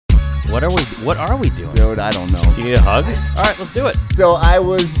What are we doing? Dude, I don't know. Do you need a hug? All right, let's do it. So I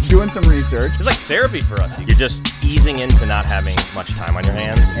was doing some research, It's like therapy for us. You're just easing into not having much time on your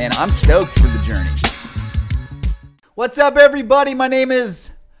hands. and I'm stoked for the journey. What's up, everybody? My name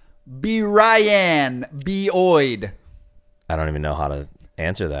is B. Ryan B. Oid. I don't even know how to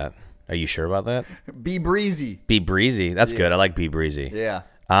answer that. Are you sure about that? B. Breezy. Be breezy. That's good. I like be breezy. Yeah.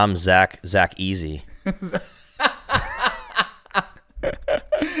 I'm Zach Easy.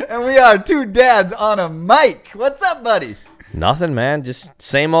 And we are two dads on a mic. What's up, buddy? Nothing, man. Just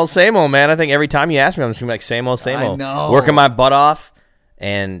same old, man. I think every time you ask me, I'm just gonna be like same old. I know. Working my butt off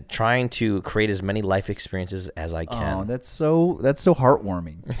and trying to create as many life experiences as I can. Oh, that's so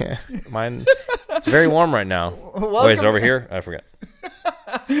heartwarming. Yeah, mine. It's very warm right now. Wait, is it over here? I forgot.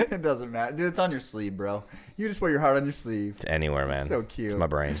 It doesn't matter. Dude, it's on your sleeve, bro. You just wear your heart on your sleeve. It's anywhere, man. So cute. It's my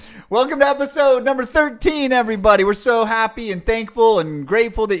brain. Welcome to episode number 13, everybody. We're so happy and thankful and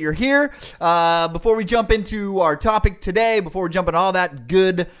grateful that you're here. Before we jump into our topic today, before we jump into all that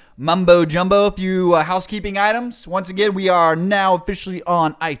good mumbo jumbo, a few housekeeping items. Once again, we are now officially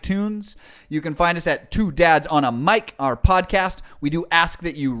on iTunes. You can find us at Two Dads on a Mic, our podcast. We do ask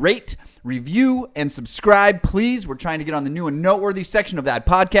that you rate, review, and subscribe, please. We're trying to get on the new and noteworthy section of that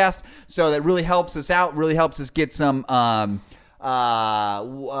podcast, so that really helps us out, really helps us get some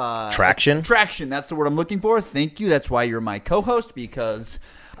Traction? Traction, that's the word I'm looking for. Thank you. That's why you're my co-host, because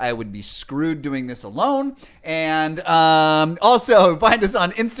I would be screwed doing this alone. And also find us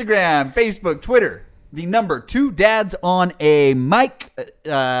on Instagram, Facebook, Twitter. The number Two Dads on a Mic.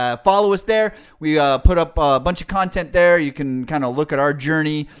 Follow us there. We put up a bunch of content there. You can kind of look at our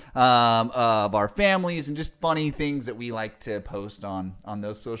journey of our families and just funny things that we like to post on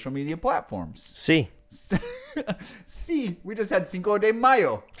those social media platforms. Sí. See, we just had Cinco de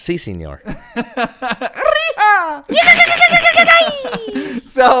Mayo. Sí, señor.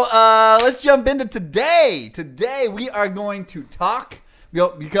 So let's jump into today. Today we are going to talk,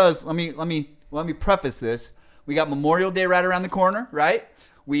 because let me preface this. We got Memorial Day right around the corner, right?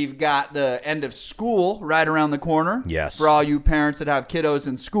 We've got the end of school right around the corner. Yes. For all you parents that have kiddos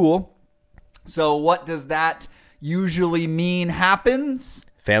in school. So what does that usually mean happens?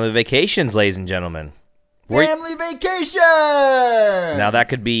 Family vacations, ladies and gentlemen. Family vacation. Now that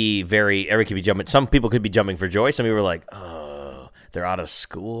could be everybody could be jumping. Some people could be jumping for joy. Some people were like, oh, they're out of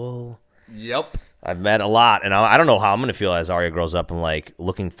school. Yep. I've met a lot, and I don't know how I'm going to feel as Arya grows up. I'm like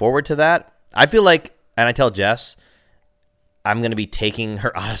looking forward to that. I feel like, and I tell Jess, I'm going to be taking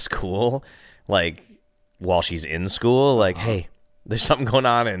her out of school, like while she's in school. Like, hey, there's something going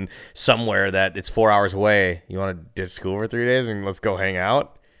on in somewhere that it's 4 hours away. You want to ditch school for 3 days and let's go hang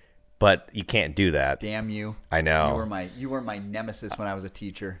out? But you can't do that. Damn you. I know. You were my nemesis when I was a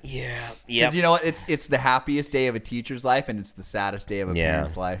teacher. Yeah. Because you know what? It's the happiest day of a teacher's life, and it's the saddest day of a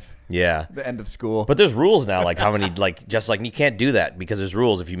parent's life. Yeah. The end of school. But there's rules now, like how many, just like you can't do that because there's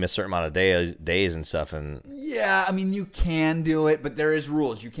rules if you miss a certain amount of days and stuff. And yeah, I mean, you can do it, but there is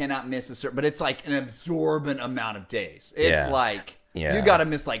rules. You cannot miss a certain, but it's like an absorbent amount of days. It's like, you got to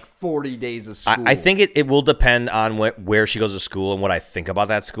miss like 40 days of school. I think it will depend on where she goes to school and what I think about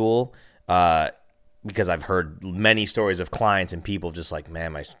that school. Because I've heard many stories of clients and people just like,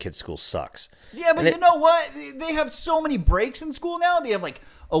 man, my kid's school sucks. Yeah, but you know what? They have so many breaks in school now. They have like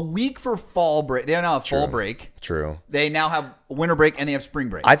a week for fall break. They now have fall break. True. They now have winter break, and they have spring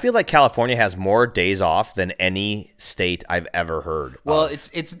break. I feel like California has more days off than any state I've ever heard. Well,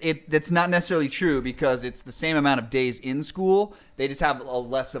 it's not necessarily true because it's the same amount of days in school. They just have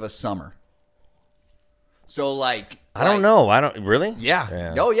less of a summer. So I don't know. I don't really.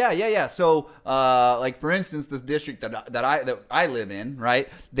 Yeah. Oh yeah. So like for instance, the district that I live in, right?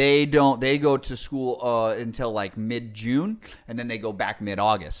 They go to school until like mid-June, and then they go back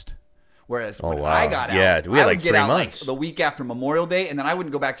mid-August. Whereas when I got out, we had I like would get 3 out months. like the week after Memorial Day, and then I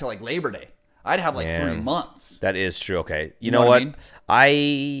wouldn't go back till like Labor Day. I'd have like 3 months. That is true. Okay. You know what?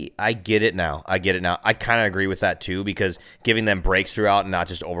 I get it now. I kind of agree with that too, because giving them breaks throughout and not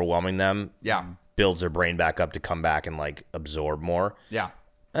just overwhelming them. Yeah. Builds their brain back up to come back and like absorb more. Yeah.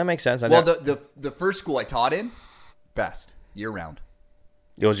 That makes sense. Well, the first school I taught in, best year round.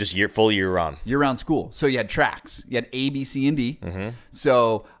 It was just full year round. Year round school. So you had tracks. You had A, B, C, and D. Mm-hmm.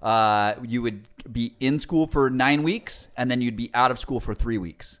 So you would be in school for 9 weeks, and then you'd be out of school for 3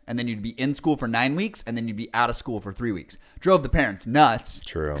 weeks. And then you'd be in school for 9 weeks, and then you'd be out of school for 3 weeks. Drove the parents nuts.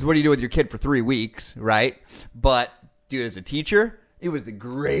 True. Because what do you do with your kid for 3 weeks, right? But, dude, as a teacher, it was the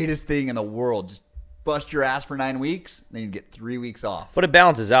greatest thing in the world. Just bust your ass for 9 weeks, then you'd get 3 weeks off. But it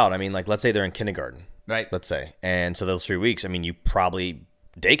balances out. I mean, like, let's say they're in kindergarten. Right. Let's say. And so those 3 weeks, I mean, you probably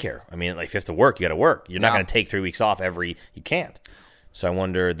daycare. I mean, like if you have to work, you got to work. You're not going to take 3 weeks off you can't. So I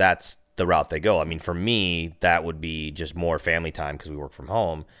wonder, that's the route they go. I mean, for me, that would be just more family time because we work from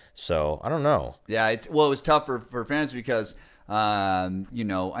home. So I don't know. Yeah, it was tough for families because I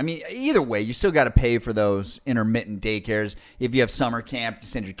mean, either way, you still got to pay for those intermittent daycares. If you have summer camp, you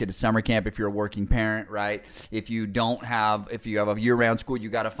send your kid to summer camp. If you're a working parent, right? If you have a year-round school, you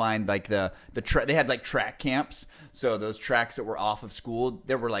got to find like they had like track camps. So those tracks that were off of school,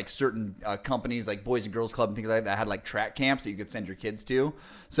 there were like certain companies like Boys and Girls Club and things like that had like track camps that you could send your kids to.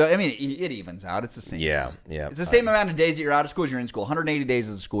 So I mean, it evens out. It's the same. Yeah. It's the same amount of days that you're out of school as you're in school. 180 days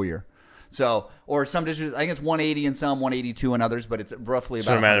is a school year. So, or some districts, I think it's 180 in some, 182 in others, but it's roughly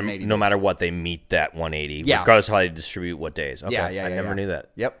about 180 no matter what, they meet that 180, Yeah. regardless of how they distribute what days. Okay. Yeah, I never knew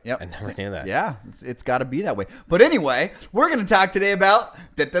that. Yep. I never knew that. Yeah, it's got to be that way. But anyway, we're going to talk today about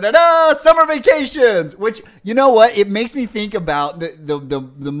summer vacations, which, you know what? It makes me think about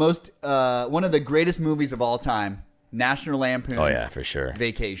the most, one of the greatest movies of all time, National Lampoon's Oh, yeah, for sure.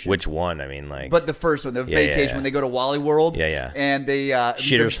 Vacation. Which one? I mean, like. But the first one, the Vacation, when they go to Wally World. Yeah. And they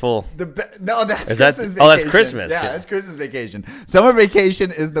Shitter's full. No, that's Is that- Christmas Vacation. oh, that's Christmas. Yeah, that's Christmas Vacation. Summer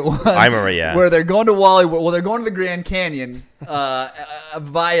Vacation is the one. I remember, yeah. Where they're going to Wally World. Well, they're going to the Grand Canyon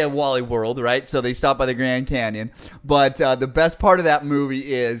via Wally World, right? So they stop by the Grand Canyon. But the best part of that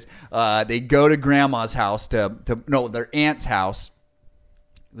movie is they go to Grandma's house their aunt's house.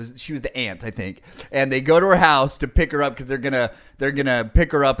 She was the aunt, I think, and they go to her house to pick her up because they're gonna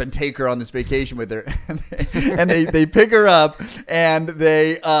pick her up and take her on this vacation with her, and they pick her up and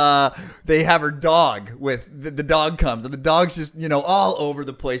they have her dog with the dog comes and the dog's just all over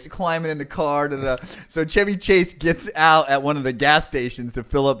the place, climbing in the car. So Chevy Chase gets out at one of the gas stations to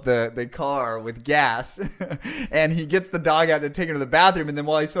fill up the car with gas, and he gets the dog out to take her to the bathroom, and then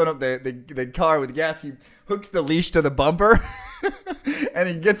while he's filling up the car with gas, he hooks the leash to the bumper. And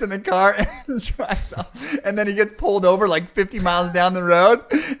he gets in the car and drives off. And then he gets pulled over like 50 miles down the road.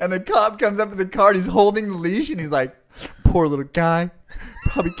 And the cop comes up to the car and he's holding the leash. And he's like, poor little guy.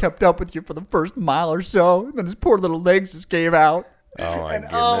 Probably kept up with you for the first mile or so. And then his poor little legs just gave out. Oh my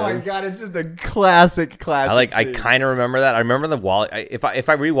goodness. Oh my God, it's just a classic I kind of remember that. I remember the Wally. If I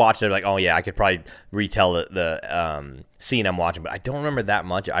rewatched it, like, oh yeah, I could probably retell the scene I'm watching, but I don't remember that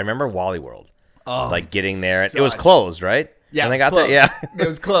much. I remember Wally World. Oh, like getting there. It was closed, right? Yeah, when they got there, yeah, it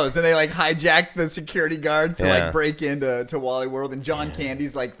was closed, and they like hijacked the security guards to Yeah. like break into Wally World, and John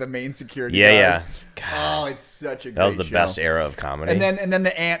Candy's like the main security Yeah. guard. God, Oh, it's such a great that was the show. best era of comedy. And then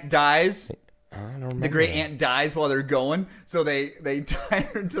the aunt dies. I don't remember The great that. aunt dies while they're going, so they tie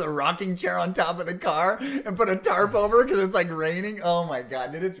her into the rocking chair on top of the car and put a tarp over because it's like raining. Oh my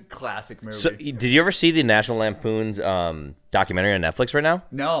God, dude, it's a classic movie. So, did you ever see the National Lampoon's documentary on Netflix right now?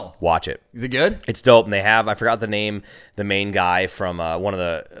 No, Watch it. is it good? It's dope, and I forgot the name, the main guy from one of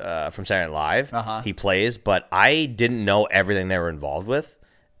the from Saturday Night Live. Uh-huh. He plays, but I didn't know everything they were involved with,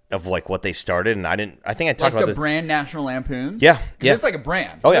 of like what they started, and I think I talked Like about the this. brand National Lampoons. Yeah, 'Cause yeah. it's like a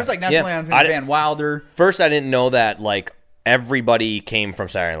brand. Oh, So yeah, there's like National yeah. Lampoons, Van Wilder. First, I didn't know that like everybody came from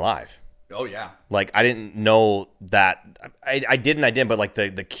Saturday Night Live. Oh yeah. Like I didn't know that. I didn't. But like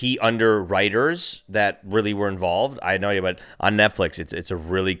the key underwriters that really were involved, I had no idea. But on Netflix, it's a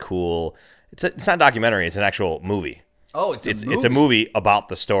really cool. It's not a documentary. It's an actual movie. Oh, it's a movie about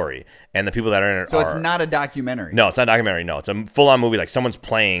the story, and the people that are in it So are. it's not a documentary. No, it's not a documentary. No, it's a full-on movie. Like someone's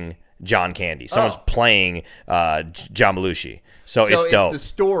playing John Candy. Someone's Oh. playing John Belushi. So So it's dope. the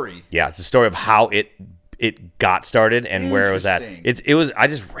story. Yeah, it's the story of how it got started and where it was at. Interesting. It was. I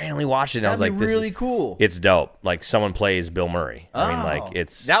just randomly watched it and I was That'd like, be "This really is cool. It's dope." Like someone plays Bill Murray. I mean, like Oh,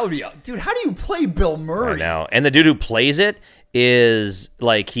 it's. that would be, dude. How do you play Bill Murray? I know. And the dude who plays it is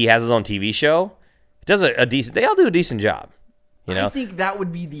like he has his own TV show. Does a decent. They all do a decent job. You know. I think that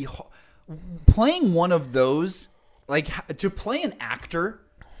would be playing one of those, like to play an actor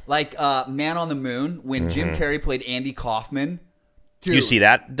like Man on the Moon when Jim Carrey played Andy Kaufman. Dude, You see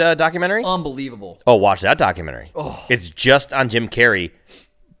that documentary? unbelievable. Oh, watch that documentary. Oh. It's just on Jim Carrey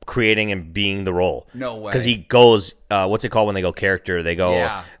creating and being the role. No way. Because he goes, what's it called when they go character? They go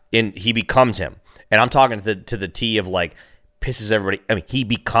Yeah. he becomes him. And I'm talking to the T of like pisses everybody. I mean, he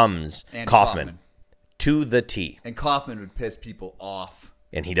becomes Andy Kaufman to the T. And Kaufman would piss people off.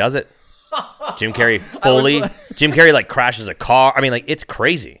 And he does it. Jim Carrey fully. Jim Carrey like crashes a car. I mean, like it's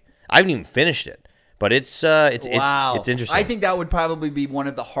crazy. I haven't even finished it. But it's Wow. it's interesting. I think that would probably be one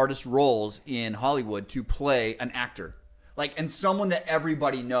of the hardest roles in Hollywood to play an actor. Like, and someone that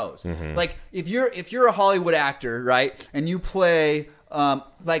everybody knows. Mm-hmm. Like, if you're a Hollywood actor, right, and you play,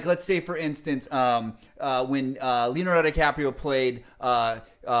 like, let's say for instance, when Leonardo DiCaprio played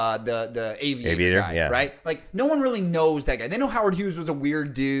the aviator guy, yeah. right? Like, no one really knows that guy. They know Howard Hughes was a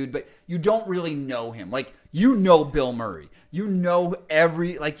weird dude, but you don't really know him. Like, you know Bill Murray. you know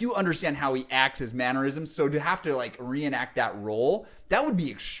you understand how he acts, his mannerisms. So to have to like reenact that role, that would be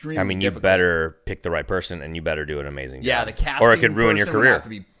extremely I mean, you difficult. better pick the right person, and you better do an amazing Yeah, job. the casting or it could ruin your person would career. have to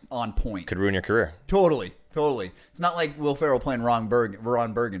be on point. Could ruin your career. Totally. It's not like Will Ferrell playing Ron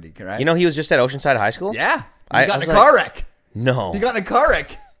Burgundy, right? You know, he was just at Oceanside High School. Yeah. I He got was in a car like- wreck. No. He got in a car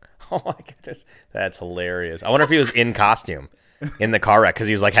wreck. Oh my goodness, that's hilarious. I wonder if he was in costume in the car wreck because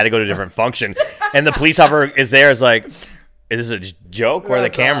he was like had to go to a different function, and the police officer is there. Is like, is this a joke? Where are the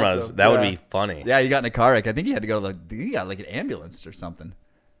That's cameras? awesome. That would Yeah. be funny. Yeah, he got in a car wreck. I think he had to go to he got like an ambulance or something.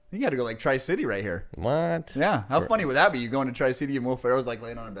 I think he had to go like Tri-City right here. What? Yeah. How funny would that be? You going to Tri-City and Will Ferrell's like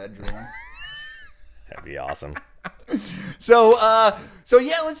laying on a bed drooling. That'd be awesome. So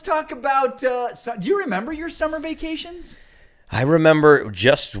yeah, let's talk about. Do you remember your summer vacations? I remember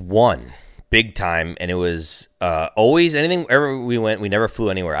just one big time, and it was always anything. Wherever we went, we never flew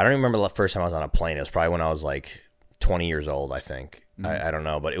anywhere. I don't even remember the first time I was on a plane. It was probably when I was like 20 years old, I think. I don't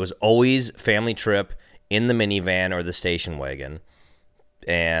know, but it was always family trip in the minivan or the station wagon.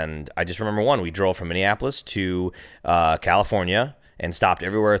 And I just remember one. We drove from Minneapolis to California and stopped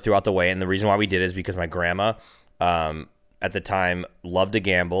everywhere throughout the way. And the reason why we did is because my grandma at the time loved to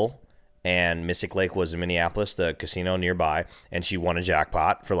gamble, and Mystic Lake was in Minneapolis, the casino nearby, and she won a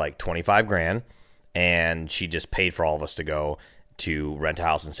jackpot for like 25 grand, and she just paid for all of us to go to rent a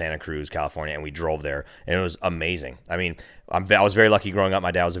house in Santa Cruz, California, and we drove there, and it was amazing. I mean, I was very lucky growing up. My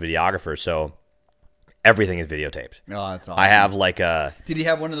dad was a videographer, so everything is videotaped. Oh, that's awesome. I have like a Did he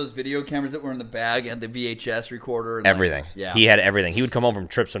have one of those video cameras that were in the bag and the VHS recorder? And everything. Yeah. He had everything. He would come home from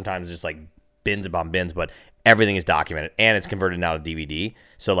trips sometimes just like bins upon bins, but everything is documented, and it's converted now to DVD.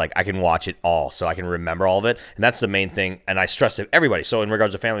 So like I can watch it all, so I can remember all of it. And that's the main thing. And I stress to everybody. So in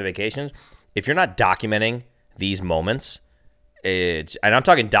regards to family vacations, if you're not documenting these moments, and I'm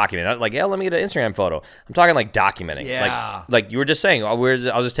talking document, not like, yeah, let me get an Instagram photo. I'm talking like documenting. Yeah. Like you were just saying, I was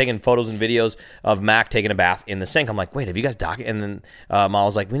just taking photos and videos of Mac taking a bath in the sink. I'm like, wait, have you guys documented? And then Ma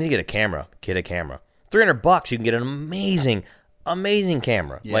was like, we need to get a camera. Get a camera. $300, you can get an amazing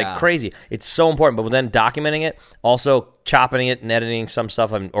camera. Yeah. Like crazy. It's so important. But then documenting it, also chopping it and editing some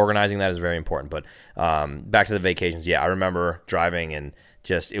stuff and organizing that is very important. But back to the vacations. Yeah, I remember driving and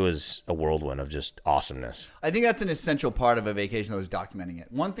just, it was a whirlwind of just awesomeness. I think that's an essential part of a vacation, though, is documenting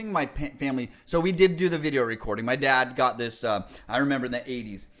it. One thing my family, so we did do the video recording. My dad got this, I remember in the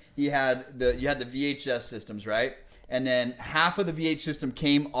 80s, you had the VHS systems, right? And then half of the VH system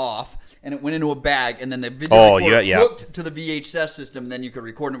came off, and it went into a bag, and then the video recorder hooked to the VHS system, and then you could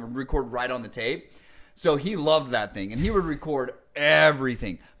record, and it would record right on the tape. So he loved that thing, and he would record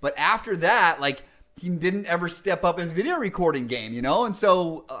everything. But after that, like, he didn't ever step up his video recording game, you know? And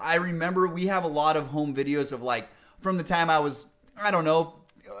so I remember we have a lot of home videos of, like, from the time I was, I don't know,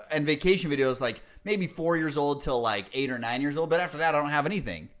 and vacation videos, like, maybe 4 years old till, like, 8 or 9 years old. But after that, I don't have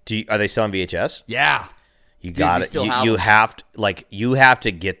anything. Are they still on VHS? Yeah. You got it. You have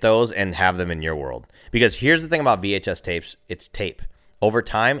to get those and have them in your world. Because here's the thing about VHS tapes, it's tape. Over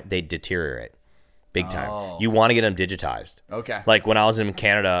time, they deteriorate. Big time. Oh. You want to get them digitized. Okay. Like when I was in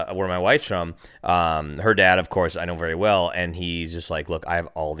Canada, where my wife's from, her dad, of course, I know very well, and he's just like, look, I have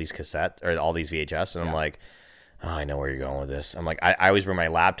all these cassettes, or all these VHS, and I'm like, oh, I know where you're going with this. I'm like, I always bring my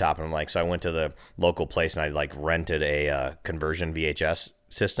laptop, and I'm like, so I went to the local place, and I like rented a conversion VHS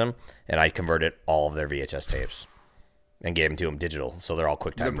system, and I converted all of their VHS tapes and gave them to them digital, so they're all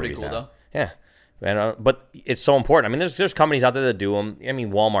QuickTime pretty movies cool, now. though. Yeah. And, but it's so important. I mean, there's companies out there that do them. I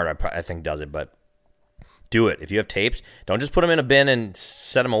mean, Walmart, I think, does it, but do it. If you have tapes, don't just put them in a bin and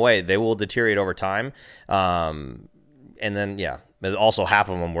set them away. They will deteriorate over time. And then, yeah, also half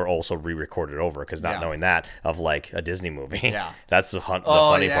of them were also re-recorded over because not knowing that of like a Disney movie. Yeah. That's the funny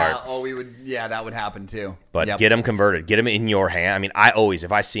part. Oh, that would happen too. But get them converted. Get them in your hand. I mean, I always,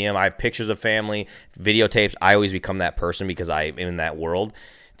 if I see them, I have pictures of family, videotapes. I always become that person because I'm in that world.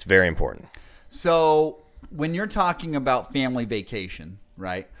 It's very important. So when you're talking about family vacation,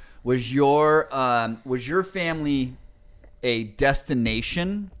 right? Was your family a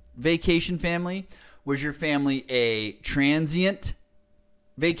destination vacation family? Was your family a transient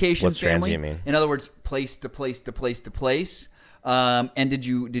vacation What's family? transient mean? In other words, place to place to place to place. And did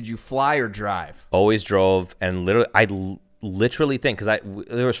you fly or drive? Always drove, and literally think, because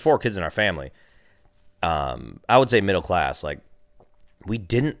there was 4 kids in our family. I would say middle class. Like, we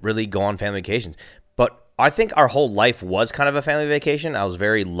didn't really go on family vacations, but I think our whole life was kind of a family vacation. I was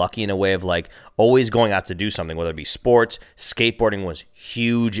very lucky in a way of like always going out to do something, whether it be sports. Skateboarding was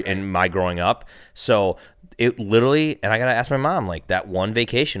huge in my growing up. So it literally, and I got to ask my mom, like that one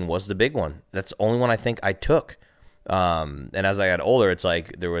vacation was the big one. That's the only one I think I took. And as I got older, it's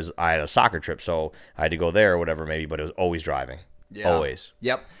like I had a soccer trip, so I had to go there or whatever maybe, but it was always driving. Yeah. Always.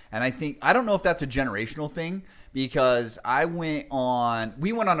 Yep. And I don't know if that's a generational thing, because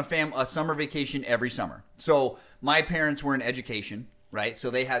we went on a summer vacation every summer. So my parents were in education, right? So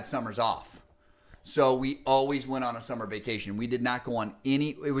they had summers off. So we always went on a summer vacation. We did not go on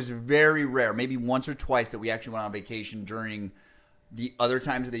it was very rare, maybe once or twice, that we actually went on vacation during the other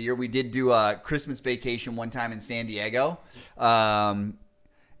times of the year. We did do a Christmas vacation one time in San Diego. And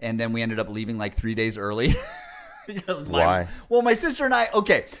then we ended up leaving like 3 days early. Because Why? Well, my sister and I.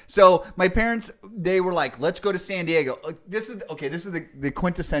 Okay, so my parents, they were like, "Let's go to San Diego." This is the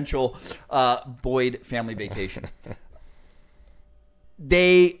quintessential Boyd family vacation.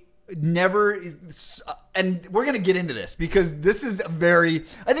 They never, and we're gonna get into this because I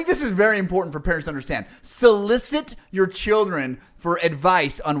think this is very important for parents to understand. Solicit your children for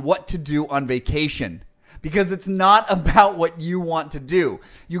advice on what to do on vacation, because it's not about what you want to do.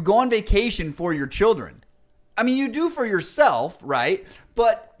 You go on vacation for your children. I mean, you do for yourself, right?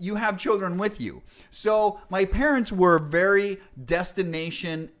 But you have children with you. So my parents were very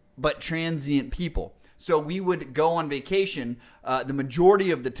destination but transient people. So we would go on vacation the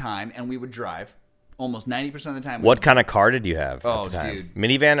majority of the time, and we would drive almost 90% of the time. What kind of car did you have? Oh, at the time? dude.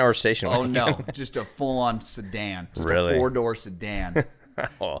 Minivan or station Oh, wagon? no. Just a full-on sedan. Just Really? a 4-door sedan.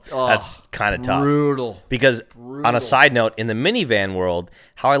 Oh, that's kind of tough. Brutal. Because on a side note, in the minivan world,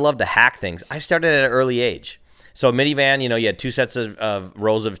 how I love to hack things. I started at an early age. So a minivan, you had 2 sets of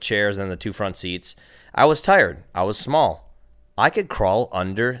rows of chairs and then the 2 front seats. I was tired. I was small. I could crawl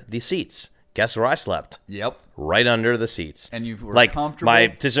under the seats. Guess where I slept? Yep. Right under the seats. And you were like comfortable?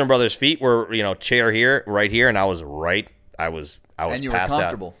 My sister and brother's feet were, chair here, right here, and I was And you were passed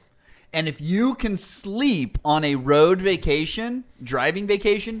comfortable. out. And if you can sleep on a road vacation, driving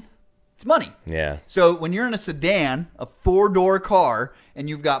vacation, it's money. Yeah. So when you're in a sedan, a 4-door car, and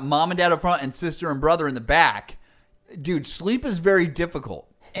you've got mom and dad up front and sister and brother in the back, dude, sleep is very difficult.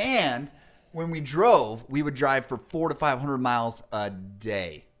 And when we drove, we would drive for 400 to 500 miles a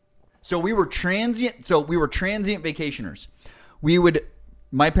day. So we were transient. Vacationers.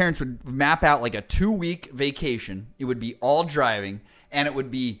 My parents would map out like a 2-week vacation. It would be all driving, and it would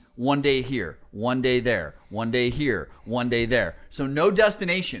be one day here, one day there, one day here, one day there. So no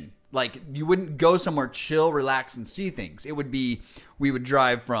destination. Like, you wouldn't go somewhere, chill, relax, and see things. It would be, we would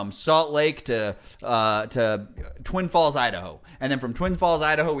drive from Salt Lake to Twin Falls, Idaho. And then from Twin Falls,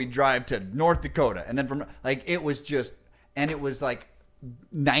 Idaho, we'd drive to North Dakota. And then it was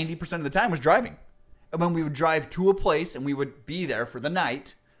 90% of the time was driving. And when we would drive to a place and we would be there for the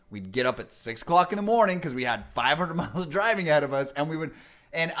night, we'd get up at 6 o'clock in the morning because we had 500 miles of driving ahead of us.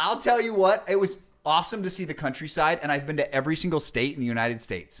 And I'll tell you what, it was awesome to see the countryside. And I've been to every single state in the United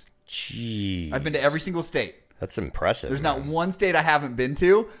States. Jeez. I've been to every single state. That's impressive. There's not one state I haven't been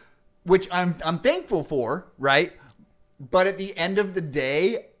to, which I'm thankful for, right? But at the end of the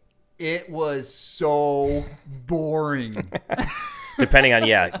day, it was so boring. Depending on,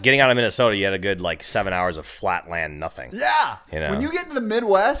 getting out of Minnesota, you had a good 7 hours of flat land, nothing. Yeah. You know? When you get into the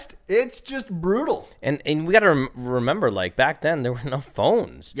Midwest, it's just brutal. And we got to remember, back then, there were no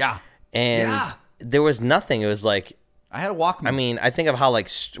phones. Yeah. And there was nothing. It was I had a Walkman. I mean, I think of how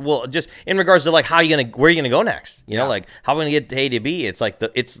just in regards to where are you gonna go next? How are we gonna get to A to B? It's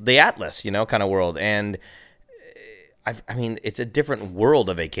it's the Atlas, kind of world. And I mean, it's a different world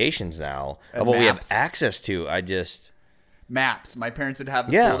of vacations now of what we have access to. Maps. My parents would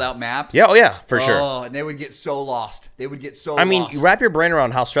have the pulled out maps. Yeah, for sure. Oh, and they would get so lost. I mean, you wrap your brain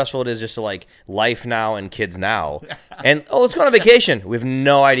around how stressful it is just to life now and kids now. And let's go on a vacation. We have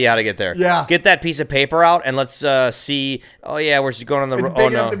no idea how to get there. Yeah. Get that piece of paper out and let's see. Oh yeah, we're just going on the road. It's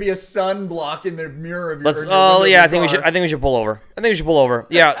big enough to be a sunblock in the mirror of your. I think we should pull over.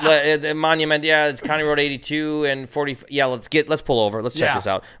 Yeah, the monument. Yeah, it's County Road 82 and 40. Yeah, let's pull over. Let's check this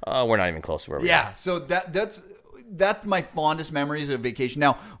out. We're not even close to where we are. Yeah, so that's my fondest memories of vacation.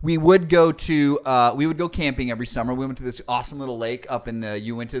 Now, we would go camping every summer. We went to this awesome little lake up in the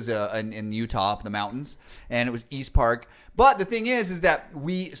Uintas in Utah, up in the mountains, and it was East Park. But the thing is that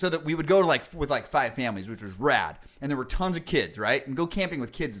we would go to with 5 families, which was rad, and there were tons of kids, right? And go camping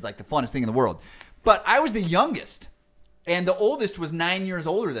with kids is the funnest thing in the world. But I was the youngest, and the oldest was 9 years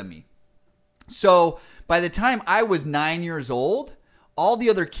older than me. So by the time I was 9 years old, all the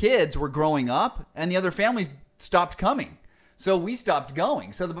other kids were growing up, and the other families stopped coming. So we stopped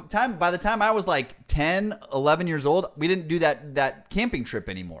going. So by the time I was 10, 11 years old, we didn't do that camping trip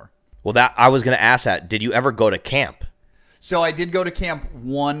anymore. Well, I was going to ask that. Did you ever go to camp? So I did go to camp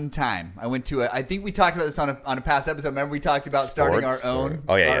one time. I went to I think we talked about this on a past episode. Remember we talked about starting our own.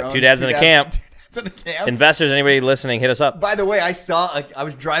 Oh yeah, 2 dads in a camp. in a camp. Investors, anybody listening, hit us up. By the way, I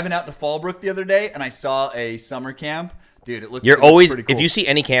was driving out to Fallbrook the other day, and I saw a summer camp. Dude, it looked pretty cool. If you see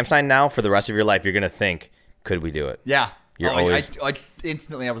any camp sign now for the rest of your life, you're going to think, could we do it? Yeah. You're always...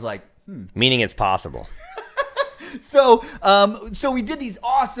 Instantly, I was like, Meaning it's possible. So we did these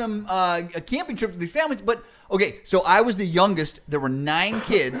awesome camping trips with these families. But, okay, so I was the youngest. There were 9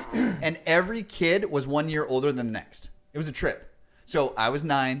 kids, and every kid was 1 year older than the next. It was a trip. So I was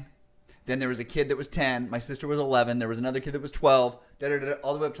 9. Then there was a kid that was 10. My sister was 11. There was another kid that was 12,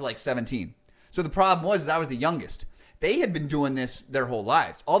 all the way up to like 17. So the problem was I was the youngest. They had been doing this their whole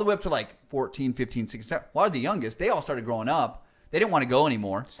lives, all the way up to like 14, 15, 16, 17. Well, I was the youngest. They all started growing up. They didn't want to go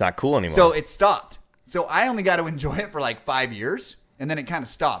anymore. It's not cool anymore. So it stopped. So I only got to enjoy it for like 5 years, and then it kind of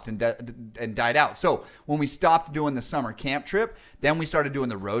stopped and died out. So when we stopped doing the summer camp trip, then we started doing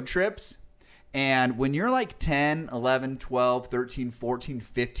the road trips. And when you're like 10, 11, 12, 13, 14,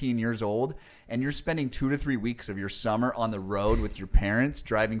 15 years old, and you're spending 2 to 3 weeks of your summer on the road with your parents,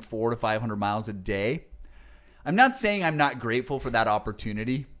 driving 400 to 500 miles a day, I'm not saying I'm not grateful for that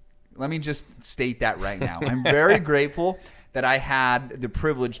opportunity. Let me just state that right now. I'm very grateful that I had the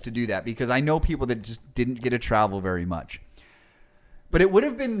privilege to do that, because I know people that just didn't get to travel very much. But it would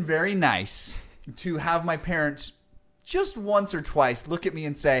have been very nice to have my parents just once or twice look at me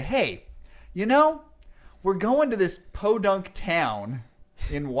and say, hey, you know, we're going to this podunk town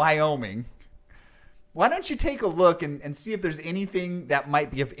in Wyoming. Why don't you take a look and see if there's anything that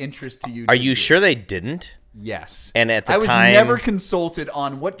might be of interest to you? Are you sure they didn't? Yes. And at the time, I was never consulted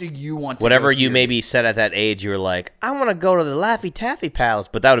on what do you want to whatever go you see. maybe said at that age, you were like, I want to go to the Laffy Taffy Palace.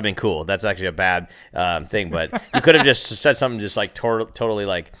 But that would have been cool. That's actually a bad thing. But you could have just said something just like totally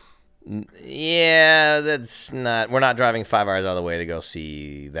like, yeah, that's not, we're not driving 5 hours out of the way to go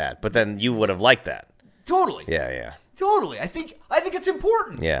see that. But then you would have liked that. Totally. Yeah. Totally. I think it's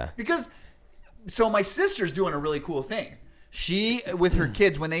important. Yeah. Because so my sister's doing a really cool thing. She, with her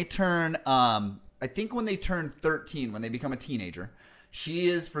kids, when they turn I think when they turn 13, when they become a teenager, she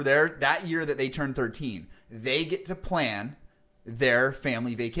is for that year that they turn 13, they get to plan their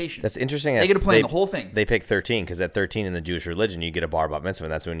family vacation. That's interesting. They get to plan the whole thing. They pick 13 because at 13 in the Jewish religion, you get a bar bat mitzvah,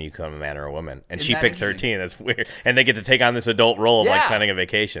 and that's when you become a man or a woman. And she picked 13. That's weird. And they get to take on this adult role of like planning a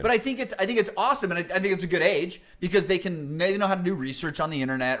vacation. But I think it's awesome, and I think it's a good age because they know how to do research on the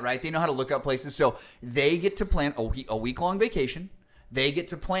internet, right? They know how to look up places. So they get to plan a week-long vacation. They get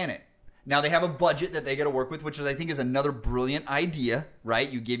to plan it. Now, they have a budget that they got to work with, which I think is another brilliant idea, right?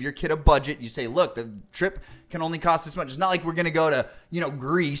 You give your kid a budget. You say, look, the trip can only cost this much. It's not like we're going to go to,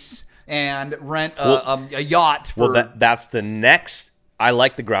 Greece and rent a yacht. That's the next. I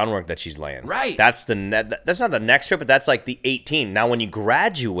like the groundwork that she's laying. Right. That's not the next trip, but that's like the 18. Now, when you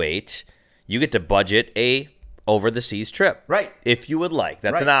graduate, you get to budget a over the seas trip. Right. If you would like.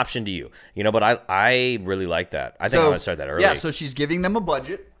 That's an option to you. But I really like that. I think I'm going to start that early. Yeah, so she's giving them a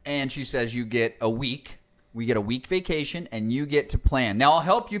budget. And she says you get a week. We get a week vacation, and you get to plan. Now, I'll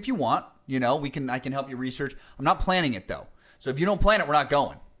help you if you want. I can help you research. I'm not planning it, though. So if you don't plan it, we're not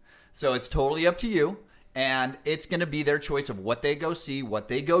going. So it's totally up to you. And it's going to be their choice of what they go see, what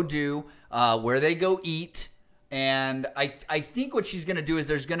they go do, where they go eat. And I think what she's going to do is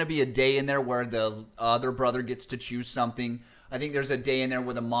there's going to be a day in there where the other brother gets to choose something. I think there's a day in there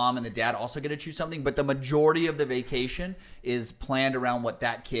where the mom and the dad also get to choose something, but the majority of the vacation is planned around what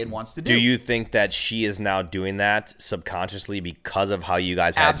that kid wants to do. Do you think that she is now doing that subconsciously because of how you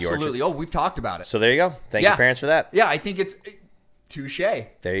guys had your... Absolutely. Oh, we've talked about it. So there you go. Thank you, parents, for that. Yeah, I think it's touche.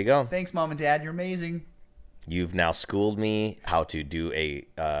 There you go. Thanks, Mom and Dad. You're amazing. You've now schooled me how to do a,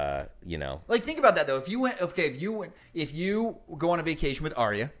 Like, think about that, though. If you go on a vacation with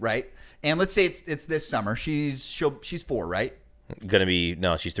Arya, right? And let's say it's this summer. She's 4, right? She's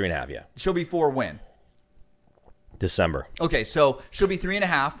 3.5, yeah. She'll be 4 when? December. Okay, so she'll be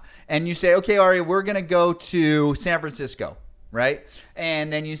 3.5, and you say, okay, Arya, we're going to go to San Francisco, right?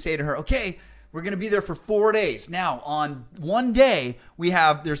 And then you say to her, okay, we're going to be there for 4 days. Now, on one day,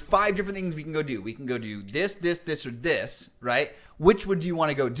 there's 5 different things we can go do. We can go do this, or this, right? Which would you want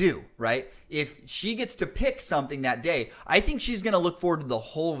to go do, right? If she gets to pick something that day, I think she's going to look forward to the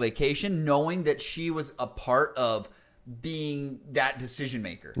whole vacation knowing that she was a part of being that decision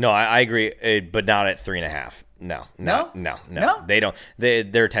maker. No, I agree, but not at 3.5. No. They don't.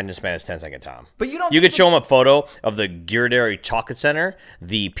 Their attention span is 10-second Tom. But you don't. You could show them a photo of the Ghirardelli Chocolate Center,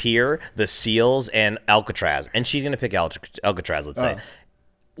 the pier, the seals, and Alcatraz, and she's gonna pick Alcatraz. Let's say.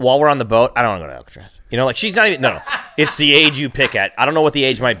 While we're on the boat, I don't want to go to Alcatraz. She's not even. No. It's the age you pick at. I don't know what the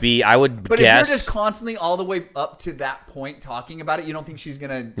age might be. I would but guess. But if you're just constantly all the way up to that point talking about it, you don't think she's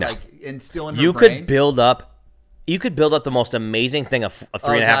gonna instill in her brain? You could build up. You could build up the most amazing thing a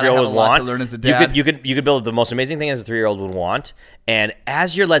 3.5-year-old I have would a lot want. to learn as a dad. You could build the most amazing thing as a 3-year-old would want. And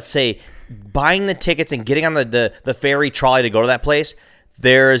as you're, let's say, buying the tickets and getting on the ferry trolley to go to that place,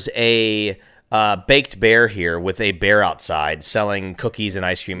 there's a baked bear here with a bear outside selling cookies and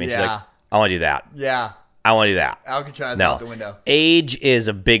ice cream. And she's Yeah. like, I want to do that. Yeah. I want to do that. Alcatraz No. out the window. Age is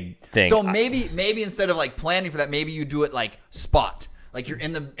a big thing. So maybe instead of like planning for that, maybe you do it like spot. Like you're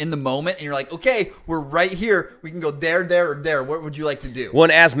in the moment and you're like, okay, we're right here. We can go there, or there. What would you like to do?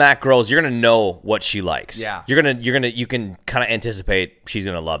 When as Matt grows, you're gonna know what she likes. Yeah. You can kind of anticipate she's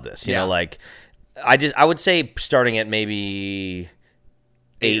gonna love this. You Yeah. know, like I would say starting at maybe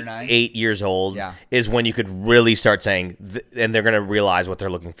 8 or 9? 8 years old Yeah. is when you could really start saying, and they're gonna realize what they're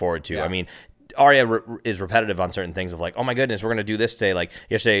looking forward to. Yeah. I mean, Arya is repetitive on certain things of like, oh my goodness, we're gonna do this today. Like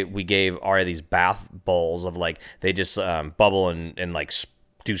yesterday, we gave Arya these bath bowls of like they just bubble and like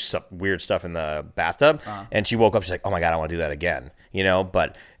do stuff, weird stuff in the bathtub, and she woke up. She's like, oh my god, I want to do that again. You know,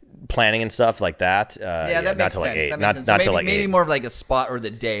 but planning and stuff like that. Yeah, that makes not to like sense. 8, That makes not sense. not So to like maybe 8. more of like a spot or the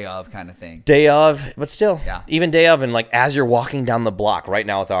day of kind of thing. Day of, but still, Yeah. even day of, and like as you're walking down the block right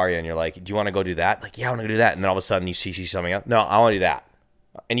now with Arya, and you're like, do you want to go do that? Like, yeah, I want to do that, and then all of a sudden you see she's coming up. No, I want to do that.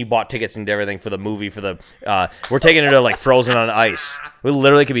 And you bought tickets and everything for the movie for the. We're taking her to like Frozen on Ice. We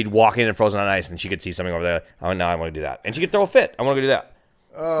literally could be walking in Frozen on Ice, and she could see something over there. Oh, no, I want to do that, and she could throw a fit. I want to go do that.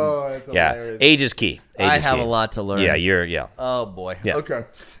 Oh, that's Yeah, age is key. I have a lot to learn. Yeah. Oh boy. Yeah. Okay.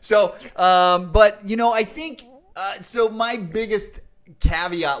 So, but you know, I think so. My biggest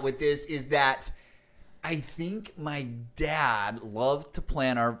caveat with this is that I think my dad loved to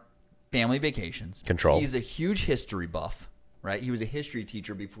plan our family vacations. Control. He's a huge history buff, right? He was a history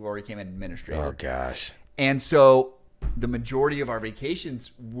teacher before he became an administrator. Oh gosh. And so the majority of our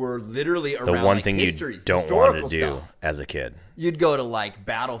vacations were literally around The one like thing history, you don't want to historical do stuff. as a kid. You'd go to like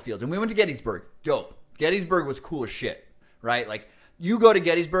battlefields, and we went to Gettysburg. Dope. Gettysburg was cool as shit, right? Like you go to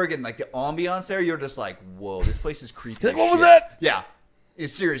Gettysburg and like the ambiance there, you're just like, whoa, this place is creepy. Like, as what was shit. that? Yeah,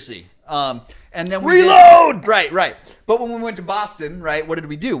 it's seriously. And then we Reload! did, right. But when we went to Boston, right, what did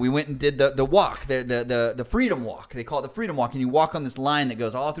we do? We went and did the walk, the Freedom Walk. They call it the Freedom Walk, and you walk on this line that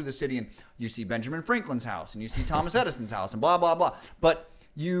goes all through the city, and you see Benjamin Franklin's house, and you see Thomas Edison's house, and blah blah blah. But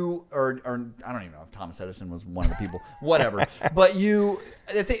you or I don't even know if Thomas Edison was one of the people, whatever. But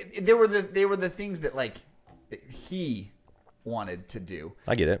they were the things that like that he wanted to do.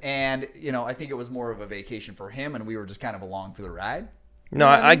 I get it. And you know, I think it was more of a vacation for him, and we were just kind of along for the ride. No,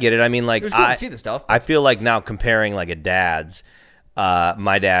 I get it. I mean, like, It was cool to see the stuff. I feel like now comparing like a dad's,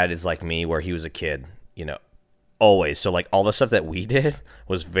 my dad is like me where he was a kid, you know, always. So like all the stuff that we did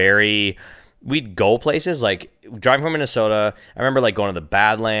was we'd go places like driving from Minnesota. I remember like going to the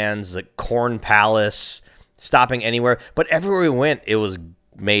Badlands, the Corn Palace, stopping anywhere. But everywhere we went, it was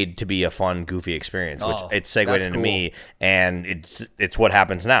made to be a fun, goofy experience, which it segued that's into cool. me. And it's what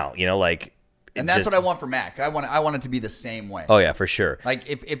happens now, you know, like. And that's what I want for Mac. I want it to be the same way. Oh yeah, for sure. Like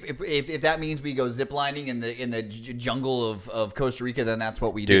if that means we go ziplining in the jungle of Costa Rica, then that's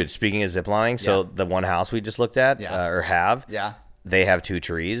what we do. Dude, speaking of ziplining, so the one house we just looked at or have, Yeah. they have 2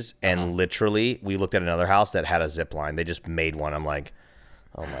 trees, and literally we looked at another house that had a zip line. They just made one. I'm like,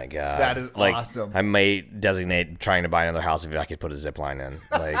 oh my god, That is like, awesome. I may designate trying to buy another house if I could put a zip line in.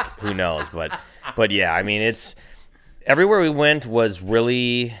 Like, who knows? But yeah, I mean, it's everywhere we went was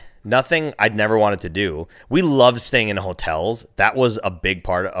really. Nothing I'd never wanted to do. We loved staying in hotels. That was a big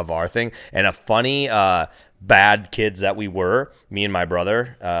part of our thing. And a funny, bad kids that we were, me and my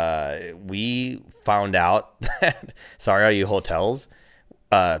brother, we found out that, sorry, all you hotels,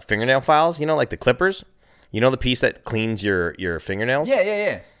 fingernail files, you know, like the clippers, you know, the piece that cleans your fingernails?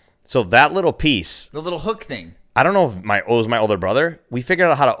 Yeah. So that little piece, The little hook thing. I don't know if it was my older brother. We figured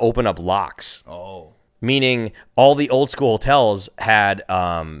out how to open up locks. Oh. Meaning all the old school hotels had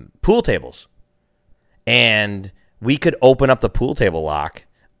pool tables. And we could open up the pool table lock,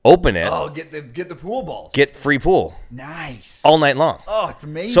 open it, Oh, get the pool balls. get free pool Nice. all night long. Oh, it's So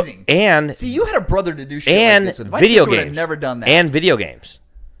amazing. and See, you had a brother to do shit and like this with. My video sister would have games. never done that. And video games.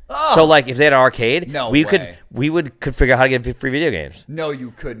 Oh. So like if they had an arcade, No we way. could figure out how to get free video games. No, you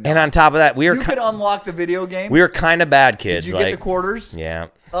couldn't. And on top of that, we you could were unlock the video game. we were kind of bad kids. Did you like, get the quarters? Yeah.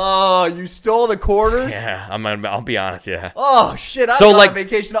 Oh, you stole the quarters? Yeah, I'll be honest, yeah. Oh shit! I'd So, gone like- on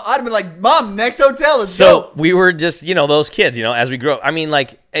vacation. I'd have been like, "Mom, next hotel, let's So go." we were just, those kids, as we grow. I mean,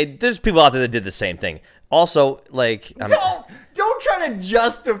 like, there's people out there that did the same thing. Also, like, Don't try to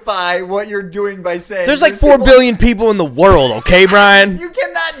justify what you're doing by saying there's like these 4 people- billion people in the world, okay, Brian? You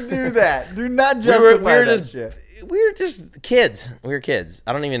cannot do that. Do not we justify were that just shit. we were just kids. We were kids.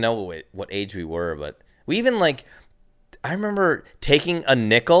 I don't even know what age we were, but we even like. I remember taking a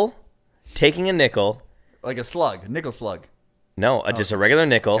nickel, like a slug, nickel slug. No, just a regular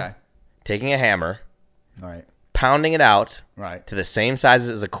nickel. Okay. Taking a hammer, All right. pounding it out Right. to the same size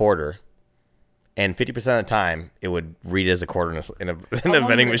as a quarter, and 50% of the time it would read as a quarter in a long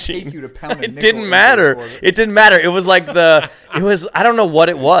vending would it machine. take you to pound a It nickel didn't into a matter. quarter? It didn't matter. It was like it was, I don't know what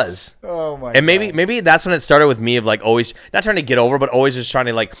it was. Oh my And God. maybe that's when it started with me of like always not trying to get over, but always just trying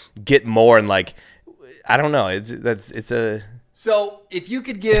to like get more and like, I don't know. It's a So, if you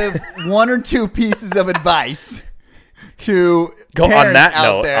could give one or two pieces of advice to go on parents that out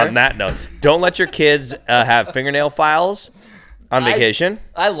note. there, On that note, don't let your kids have fingernail files on vacation.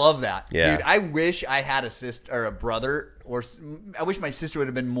 I love that, Yeah. dude. I wish I had a sister or a brother, I wish my sister would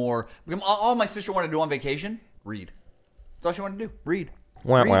have been more. All my sister wanted to do on vacation, read. That's all she wanted to do. Read.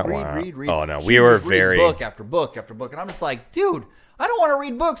 Wah, read, wah, read, wah. read, read. Oh, no, She we would were just read very- book after book after book, and I'm just like, dude, I don't want to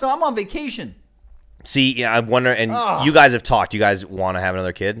read books. I'm on vacation. See, yeah, I wonder, and you guys have talked. You guys want to have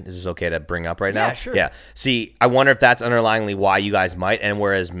another kid? Is this okay to bring up right now? Yeah, sure. Yeah. See, I wonder if that's underlyingly why you guys might, and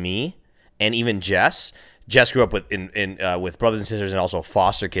whereas me and even Jess grew up with with brothers and sisters and also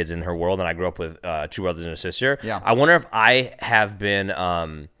foster kids in her world, and I grew up with two brothers and a sister. Yeah. I wonder if I have been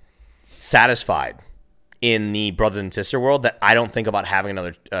satisfied in the brothers and sister world that I don't think about having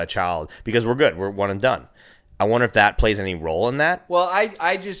another child because we're good. We're one and done. I wonder if that plays any role in that. Well,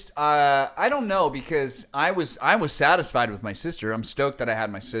 I just I don't know because I was satisfied with my sister. I'm stoked that I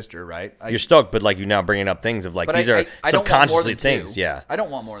had my sister, right? You're stoked, but like you're now bringing up things of like But these I are don't want more subconsciously than things. two. Yeah. I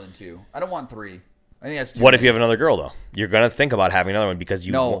don't want more than two. I don't want three. I think that's too What if many. you have another girl though? You're gonna think about having another one because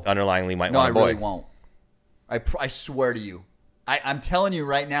you No. underlyingly might No, I want a boy. really won't. I swear to you. I'm telling you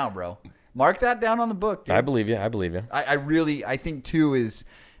right now, bro. Mark that down on the book, dude. I believe you. I believe you. I think two is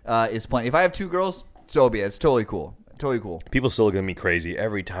plenty. If I have two girls, so be it. It's totally cool. Totally cool. People still look at me crazy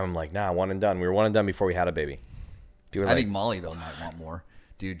every time. I'm like, nah, one and done. We were one and done before we had a baby. People are I like, think Molly though might want more,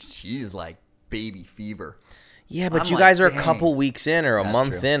 dude. She's like baby fever. yeah, but I'm you like, guys are a dang. couple weeks in or a That's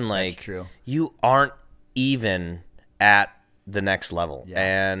month true. in. That's Like, true. you aren't even at the next level. Yeah.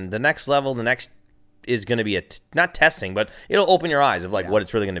 And the next level, is going to be not testing, but it'll open your eyes of like what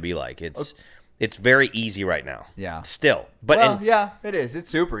it's really going to be like. It's very easy right now. Yeah. Still, but Well, yeah, it is. It's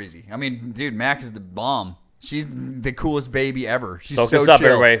super easy. I mean, dude, Mac is the bomb. She's the coolest baby ever. She's soak so this up,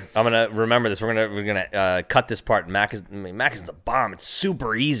 chill. everybody. I'm gonna remember this. We're gonna cut this part. Mac is the bomb. It's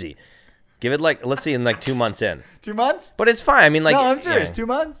super easy. Give it like let's see in like 2 months in, 2 months? but it's fine. I mean, like No, I'm serious. yeah. 2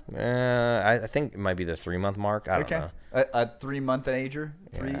 months? I think it might be the 3 month mark. I don't Okay. know. A 3 month ager?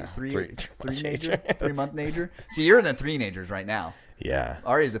 Yeah, Three months nager? ager. 3 month nager? See, you're in the 3 nagers right now. Yeah,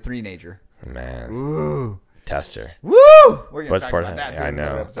 Ari's a 3 nager. man, Ooh. tester. Woo! We're gonna What's talk part about of that it? too. I in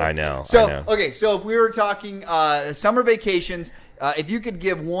another know, episode. I know, So I know. okay, so if we were talking summer vacations, if you could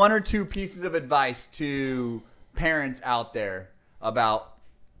give one or two pieces of advice to parents out there about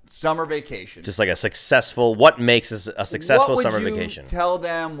summer vacation, Just like what makes a successful what summer would you vacation? tell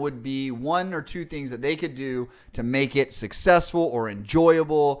them would be one or two things that they could do to make it successful or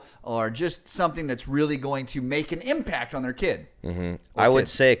enjoyable or just something that's really going to make an impact on their kid? I would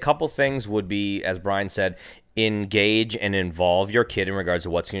kids. say a couple things would be, as Brian said, engage and involve your kid in regards to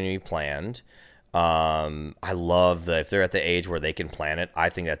what's going to be planned. I love if they're at the age where they can plan it. I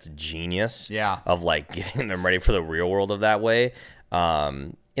think that's genius. Yeah. Of like getting them ready for the real world of that way.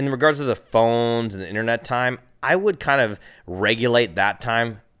 In regards to the phones and the internet time, I would kind of regulate that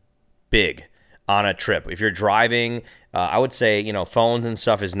time big on a trip. If you're driving, I would say, phones and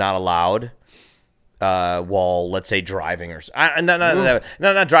stuff is not allowed. While let's say driving or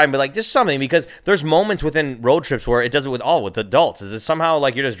not driving, but like just something, because there's moments within road trips where it does it with adults. Is it somehow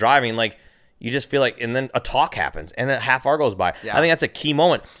like you're just driving, like you just feel like, and then a talk happens and a half hour goes by. Yeah. I think that's a key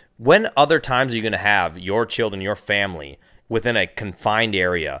moment. When other times are you going to have your children, your family within a confined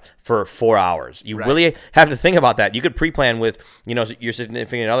area for 4 hours? You really have to think about that. You could pre-plan with, your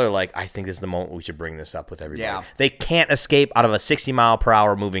significant other, like, I think this is the moment we should bring this up with everybody. Yeah. They can't escape out of a 60 mile per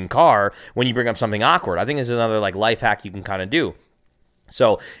hour moving car when you bring up something awkward. I think this is another like life hack you can kind of do.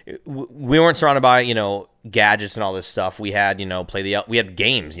 So we weren't surrounded by, gadgets and all this stuff. We had, we had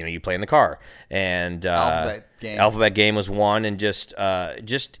games, you play in the car, and Alphabet game was one, and just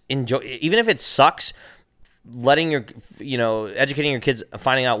enjoy, even if it sucks, letting educating your kids,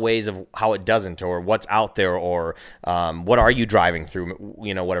 finding out ways of how it doesn't, or what's out there, or what are you driving through,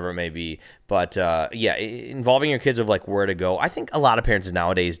 whatever it may be. But involving your kids of like where to go. I think a lot of parents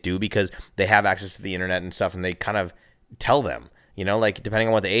nowadays do, because they have access to the internet and stuff, and they kind of tell them You know, like depending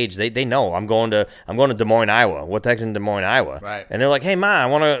on what the age, they know I'm going to Des Moines, Iowa. What the heck's in Des Moines, Iowa? Right. And they're like, hey, Ma,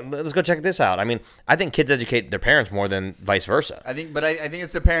 let's go check this out. I mean, I think kids educate their parents more than vice versa. I think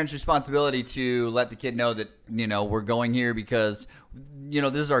it's the parent's responsibility to let the kid know that, you know, we're going here because, you know,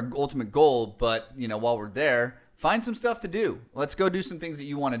 this is our ultimate goal. But, you know, while we're there, find some stuff to do. Let's go do some things that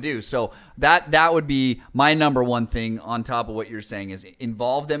you want to do. So that would be my number one thing on top of what you're saying is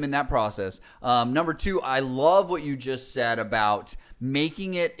involve them in that process. Number two, I love what you just said about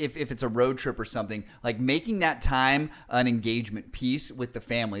making it, if it's a road trip or something, like making that time an engagement piece with the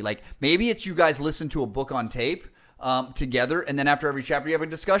family. Like maybe it's you guys listen to a book on tape together, and then after every chapter you have a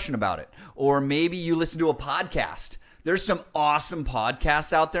discussion about it. Or maybe you listen to a podcast. There's some awesome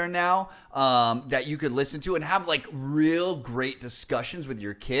podcasts out there now that you could listen to and have like real great discussions with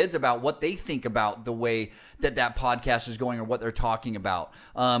your kids about what they think about the way that podcast is going or what they're talking about.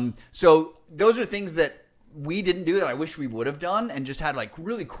 So those are things that we didn't do that I wish we would have done, and just had like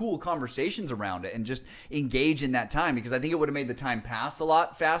really cool conversations around it and just engage in that time, because I think it would have made the time pass a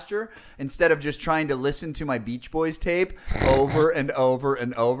lot faster instead of just trying to listen to my Beach Boys tape over and over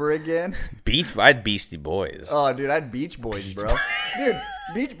and over again. I had Beastie Boys. Oh, dude, I had Beach Boys, bro. Dude,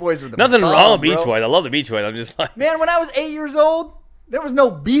 Beach Boys were the Nothing bomb, wrong with Beach bro. Boys. I love the Beach Boys. I'm just like, Man, when I was 8 years old, there was no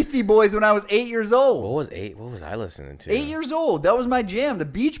Beastie Boys when I was 8 years old. what was I listening to? 8 years old. That was my jam, the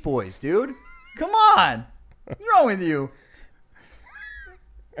Beach Boys, dude. Come on. What's wrong with you?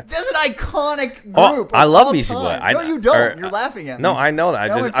 That's an iconic group. Oh, I of love all Beastie time. Boys. No, you don't. You're laughing at me. No, I know that.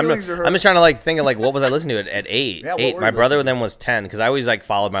 Now my feelings are hurt. I'm just trying to like think of like what was I listening to at 8? Yeah, what 8. were My you brother listening then was 10 because I always like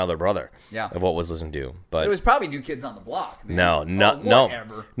followed my older brother. Yeah. Of what was listened to, but It was probably New Kids on the Block. Man. no.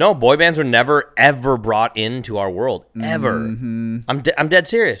 Whatever. No, boy bands were never ever brought into our world ever. Mm-hmm. I'm dead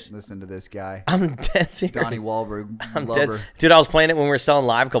serious. Listen to this guy. I'm dead serious. Donnie Wahlberg. I'm lover. dead. Dude, I was playing it when we were selling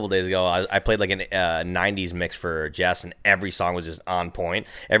live a couple days ago. I played like an 90s mix for Jess, and every song was just on point.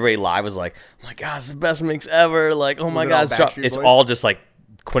 Everybody live was like, oh my God, it's the best mix ever. Like, oh my it God. all Backstreet It's Boys? all just like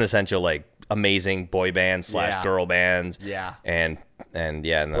quintessential, like amazing boy bands Yeah. / girl bands. Yeah. And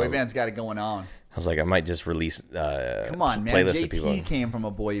yeah. And Boy band's got it going on. I was like, I might just release Come on, man. playlist of people. JT came from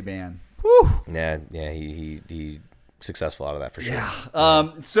a boy band. Whew. Yeah, he successful out of that for sure.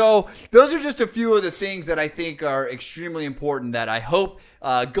 Yeah. So those are just a few of the things that I think are extremely important that I hope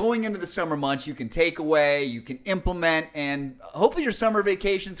going into the summer months you can take away, you can implement, and hopefully your summer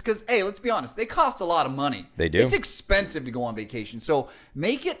vacations, because, hey, let's be honest, they cost a lot of money. They do. It's expensive to go on vacation. So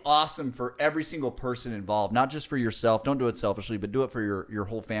make it awesome for every single person involved, not just for yourself. Don't do it selfishly, but do it for your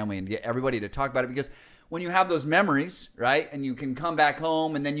whole family and get everybody to talk about it, because when you have those memories, right, and you can come back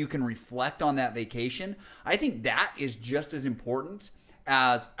home and then you can reflect on that vacation, I think that is just as important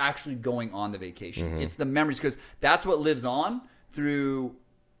as actually going on the vacation. Mm-hmm. It's the memories, because that's what lives on through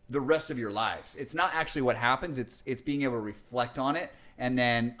the rest of your lives. It's not actually what happens. It's being able to reflect on it and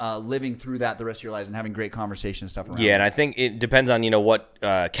then living through that the rest of your lives and having great conversation and stuff around Yeah, it. and I think it depends on, what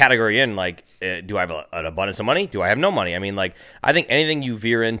category you're in. Like, do I have an abundance of money? Do I have no money? I mean, like, I think anything you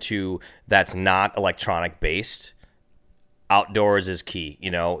veer into that's not electronic-based, outdoors is key. If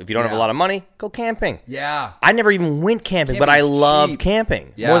you don't have a Yeah. lot of money, go camping. Yeah. I never even went camping, but I Camping's love cheap.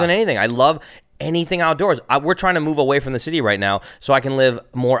 camping Yeah. more than anything. I love anything outdoors. We're trying to move away from the city right now so I can live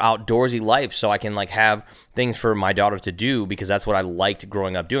more outdoorsy life, so I can have things for my daughter to do, because that's what I liked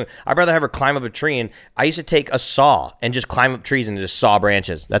growing up doing. I'd rather have her climb up a tree, and I used to take a saw and just climb up trees and just saw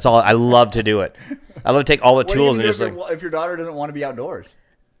branches. That's all. I love to do it. I love to take all the What do you tools do and just if your daughter doesn't want to be outdoors?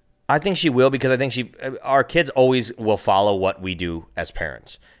 I think she will, because I think our kids always will follow what we do as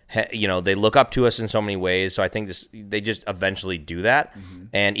parents. They look up to us in so many ways. So I think they just eventually do that. Mm-hmm.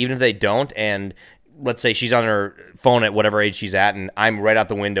 And even if they don't, and let's say she's on her phone at whatever age she's at, and I'm right out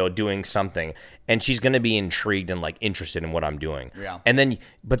the window doing something, and she's going to be intrigued and interested in what I'm doing. Yeah. And then,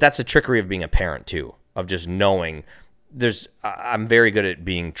 but that's the trickery of being a parent too, of just knowing I'm very good at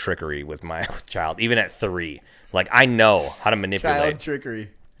being trickery with my child, even at 3. Like, I know how to manipulate. Child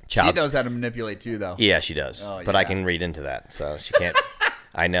trickery. She knows how to manipulate too, though. Yeah, she does. Oh, but I yeah. can read into that, so she can't.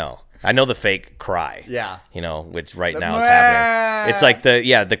 I know the fake cry. Yeah. Which right now is happening. It's like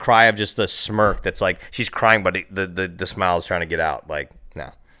the cry of just the smirk. That's like she's crying, but the smile is trying to get out. Like,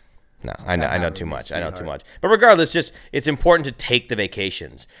 no, I know too much. I know too much. But regardless, it's important to take the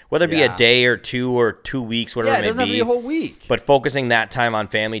vacations, whether it be Yeah. a day or 2 or 2 weeks, whatever Yeah, it it doesn't may have to be a whole week. But focusing that time on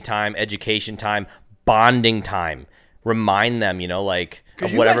family time, education time, bonding time. Remind them,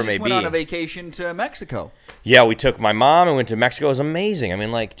 of whatever you guys may just went be. on a vacation to Mexico. Yeah, we took my mom and went to Mexico. It was amazing. I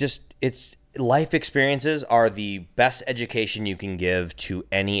mean, it's life experiences are the best education you can give to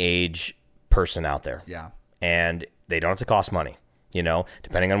any age person out there. Yeah. And they don't have to cost money. You know,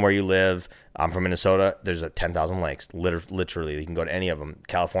 depending on where you live. I'm from Minnesota. There's 10,000 lakes. Literally, you can go to any of them.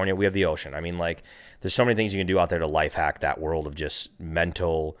 California, we have the ocean. I mean, like, there's so many things you can do out there to life hack that world of just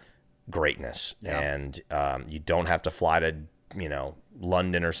mental greatness. Yeah. And you don't have to fly to,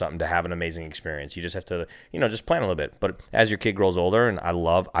 London or something to have an amazing experience. You just have to, just plan a little bit. But as your kid grows older, and I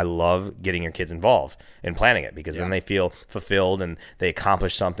love getting your kids involved in planning it, because then they feel fulfilled and they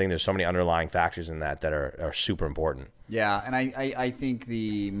accomplish something. There's so many underlying factors in that are super important. Yeah, and I think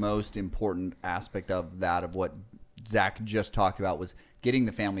the most important aspect of that, of what Zach just talked about, was getting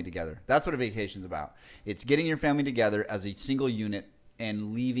the family together. That's what a vacation's about. It's getting your family together as a single unit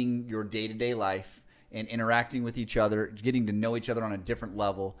and leaving your day-to-day life and interacting with each other, getting to know each other on a different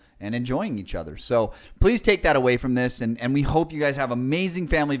level, and enjoying each other. So please take that away from this, and we hope you guys have amazing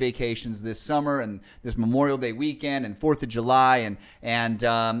family vacations this summer and this Memorial Day weekend and 4th of July. And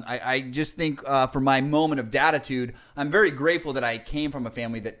I just think for my moment of datitude, I'm very grateful that I came from a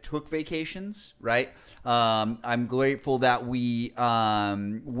family that took vacations, right? I'm grateful that we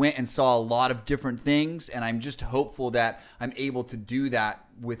went and saw a lot of different things, and I'm just hopeful that I'm able to do that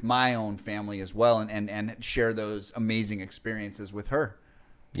with my own family as well, and share those amazing experiences with her.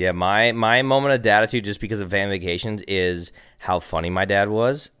 Yeah, my moment of datitude, just because of family vacations, is how funny my dad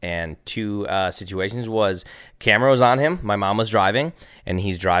was. And two situations was, camera was on him, my mom was driving, and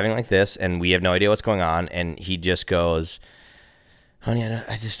he's driving like this, and we have no idea what's going on, and he just goes, "Honey,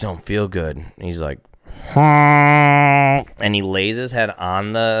 I just don't feel good." And he's like, and he lays his head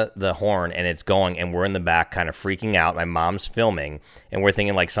on the horn, and it's going, and we're in the back kind of freaking out. My mom's filming, and we're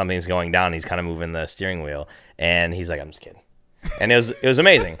thinking like something's going down. He's kind of moving the steering wheel, and he's like, "I'm just kidding." And it was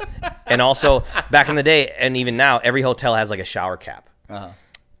amazing. And also, back in the day, and even now, every hotel has like a shower cap.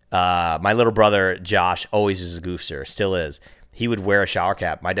 My little brother Josh always is a goofster, still is. He would wear a shower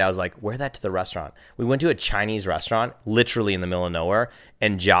cap. My dad was like, "Wear that to the restaurant." We went to a Chinese restaurant, literally in the middle of nowhere,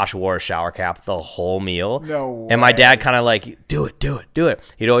 and Josh wore a shower cap the whole meal. No way. And my dad kind of like, do it.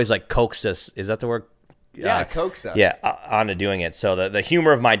 He'd always like coaxed us. Is that the word? Yeah, coax us. Yeah, onto doing it. So the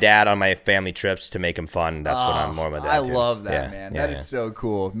humor of my dad on my family trips to make him fun, that's what I'm more of a dad I to. love that, Yeah, man. yeah, That is so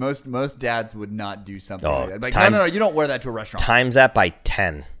cool. Most dads would not do something Oh, like that. Like, times- no, you don't wear that to a restaurant. Times that by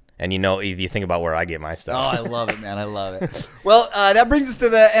 10. And if you think about where I get my Oh, stuff. I love it, man. I love it. Well, that brings us to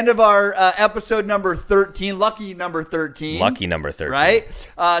the end of our episode number 13. Lucky number 13. Lucky number 13.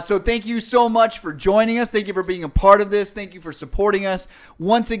 Right? So thank you so much for joining us. Thank you for being a part of this. Thank you for supporting us.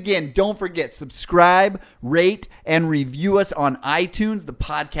 Once again, don't forget, subscribe, rate, and review us on iTunes. The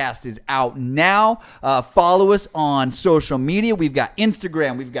podcast is out now. Follow us on social media. We've got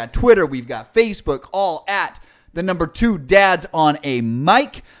Instagram. We've got Twitter. We've got Facebook, all at the number 2 Dads on a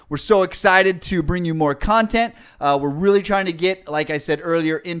Mic. We're so excited to bring you more content. We're really trying to get, like I said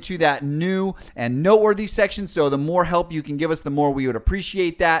earlier, into that new and noteworthy section. So the more help you can give us, the more we would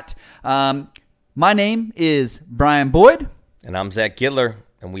appreciate that. My name is Brian Boyd. And I'm Zach Gidler,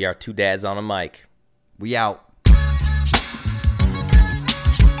 and we are 2 Dads on a Mic. We out.